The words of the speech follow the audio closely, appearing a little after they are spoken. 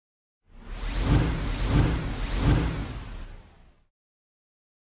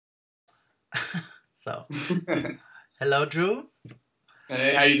So, hello, Drew.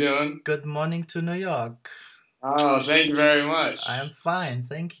 Hey, how you doing? Good morning to New York. Oh, thank you very I much. am fine,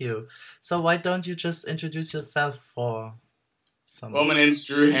 thank you. So, why don't you just introduce yourself for Well, some? my name's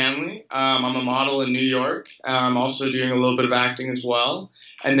Drew Hanley. I'm a model in New York. I'm also doing a little bit of acting as well.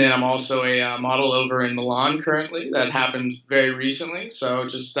 And then I'm also a model over in Milan currently. That happened very recently. So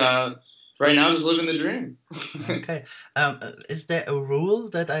just right now, just living the dream. Okay. Is there a rule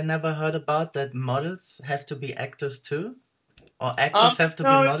that I never heard about that models have to be actors too? Or actors have to be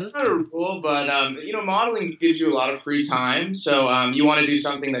No, it's not models? a rule, but modeling gives you a lot of free time. So you want to do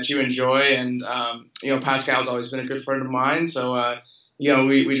something that you enjoy, and Pascal's always been a good friend of mine. So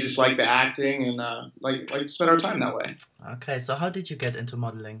we just like the acting and like to spend our time that way. Okay, so how did you get into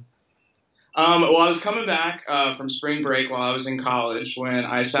modeling? Well, I was coming back from spring break while I was in college when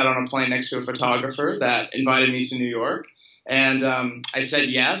I sat on a plane next to a photographer that invited me to New York, and I said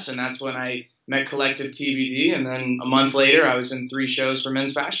yes, and that's when I met Collective TBD, and then a month later I was in 3 shows for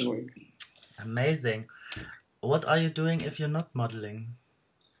Men's Fashion Week. Amazing. What are you doing if you're not modeling?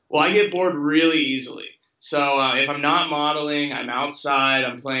 Well, I get bored really easily. So if I'm not modeling, I'm outside.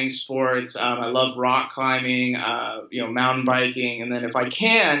 I'm playing sports. I love rock climbing, mountain biking, and then if I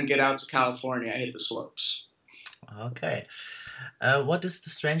can get out to California, I hit the slopes. Okay. What is the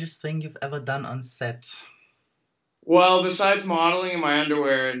strangest thing you've ever done on set? Well, besides modeling in my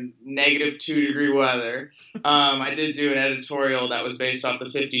underwear in -2-degree weather, I did do an editorial that was based off the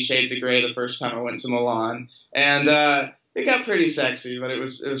 50 Shades of Grey the first time I went to Milan, and it got pretty sexy, but it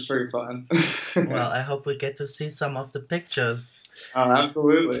was pretty fun. Well, I hope we get to see some of the pictures. Oh,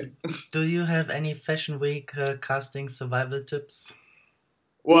 absolutely. Do you have any Fashion Week casting survival tips?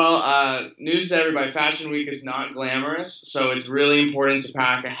 Well, news to everybody: Fashion Week is not glamorous, so it's really important to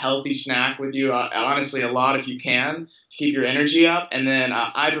pack a healthy snack with you. Honestly, a lot if you can to keep your energy up, and then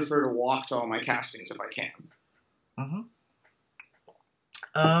I prefer to walk to all my castings if I can. hmm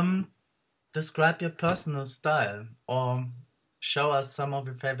Um, Describe your personal style or show us some of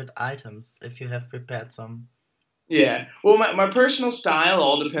your favorite items if you have prepared some. Yeah. Well, my personal style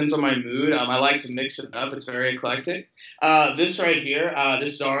all depends on my mood. I like to mix it up. It's very eclectic. This right here,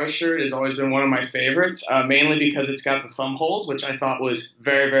 this Zara shirt has always been one of my favorites, mainly because it's got the thumb holes, which I thought was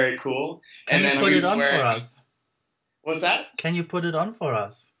very, very cool. Can And you then I'm put it usually on for wearing, us? what's that? Can you put it on for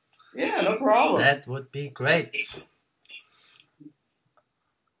us? Yeah, no problem. That would be great.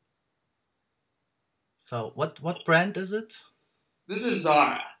 So, what brand is it? This is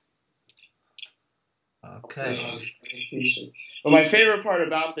Zara. Okay. T-shirt. But my favorite part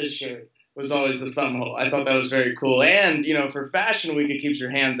about this shirt was always the thumb hole. I thought that was very cool. And, for Fashion Week, it keeps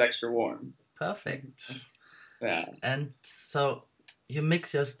your hands extra warm. Perfect. Yeah. And so you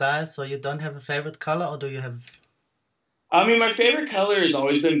mix your style, so you don't have a favorite color, or do you have? I mean, my favorite color has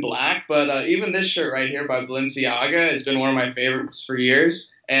always been black, but even this shirt right here by Balenciaga has been one of my favorites for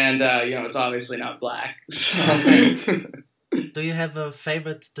years. And, it's obviously not black. Okay. Do you have a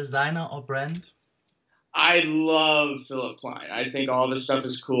favorite designer or brand? I love Philip Klein. I think all this stuff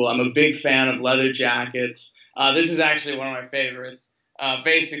is cool. I'm a big fan of leather jackets. This is actually one of my favorites,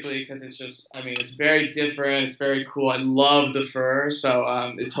 basically because it's just, I mean, it's very different. It's very cool. I love the fur, so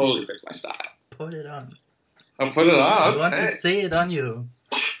it totally fits my style. Put it on. I'll put it I on. want to Okay. see it on you.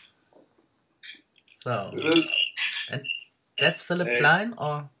 So, and that's Philip Hey. Klein,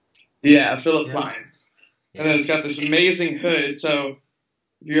 or Yeah, Philip yeah, Klein. And then it's got yes, this amazing hood, so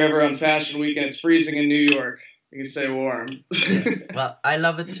if you're ever on Fashion Week and it's freezing in New York, you can stay warm. yes. Well, I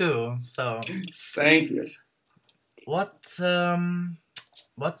love it too. So, Thank you. what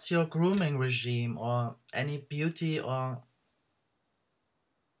what's your grooming regime, or any beauty or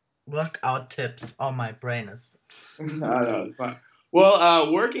workout tips? Oh, my brain is. No, no, it's fine.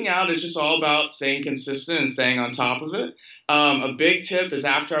 Well, working out is just all about staying consistent and staying on top of it. A big tip is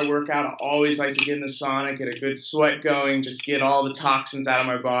after I work out, I always like to get in the sauna, get a good sweat going, just get all the toxins out of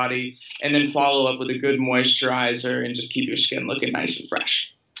my body, and then follow up with a good moisturizer and just keep your skin looking nice and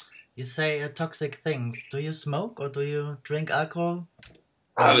fresh. You say toxic things. Do you smoke or do you drink alcohol?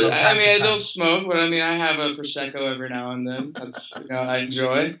 Well, I, from I time mean, to I don't time. smoke, but I mean, I have a prosecco every now and then. That's I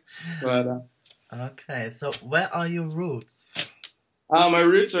enjoy. But Okay, so where are your roots? my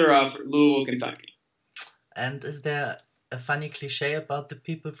roots are Louisville, Kentucky. And is there a funny cliche about the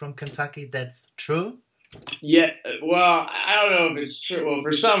people from Kentucky that's true? Yeah, well, I don't know if it's true. Well,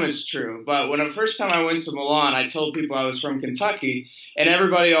 for some it's true, but when the first time I went to Milan, I told people I was from Kentucky, and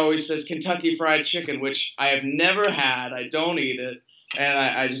everybody always says Kentucky Fried Chicken, which I have never had. I don't eat it, and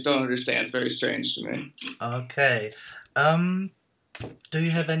I just don't understand. It's very strange to me. Okay. Um, do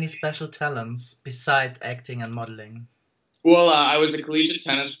you have any special talents beside acting and modeling? Well, I was a collegiate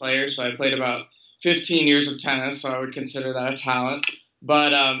tennis player, so I played about 15 years of tennis, so I would consider that a talent.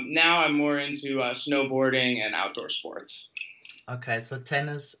 But now I'm more into snowboarding and outdoor sports. Okay, so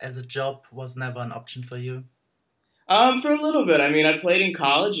tennis as a job was never an option for you? For a little bit. I mean, I played in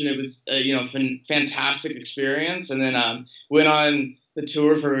college, and it was fantastic experience. And then went on the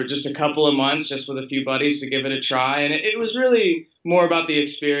tour for just a couple of months, just with a few buddies to give it a try. And it was really more about the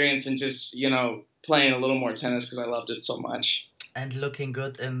experience and just playing a little more tennis because I loved it so much. And looking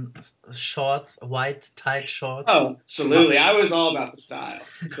good in shorts, white tight shorts. Oh, absolutely. I was all about the style.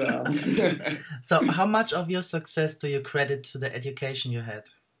 So, So how much of your success do you credit to the education you had?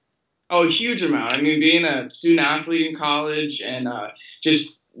 oh, a huge amount. I mean, being a student athlete in college and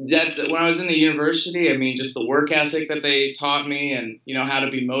just that when I was in the university, I mean, just the work ethic that they taught me and, how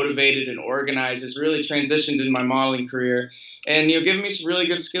to be motivated and organized has really transitioned in my modeling career and, given me some really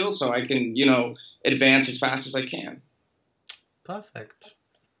good skills so I can, advance as fast as I can. Perfect.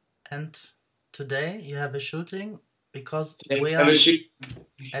 And today you have a shooting because Today we have are a shoot.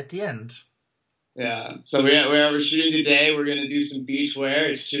 at the end. Yeah, so we have a shooting today. We're going to do some beach wear.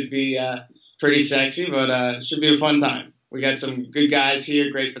 It should be pretty sexy, but it should be a fun time. We got some good guys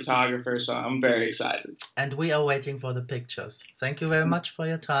here, great photographers, so I'm very excited. And we are waiting for the pictures. Thank you very much for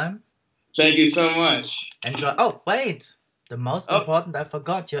your time. Thank you so much. Enjoy. Oh, wait. The most important, I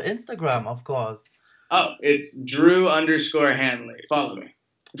forgot. Your Instagram, of course. Oh, it's Drew_Hanley. Follow me.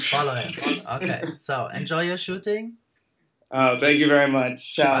 Follow him. Okay, so enjoy your shooting. Oh, thank you very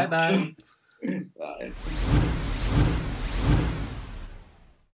much. Ciao. Bye-bye. Bye.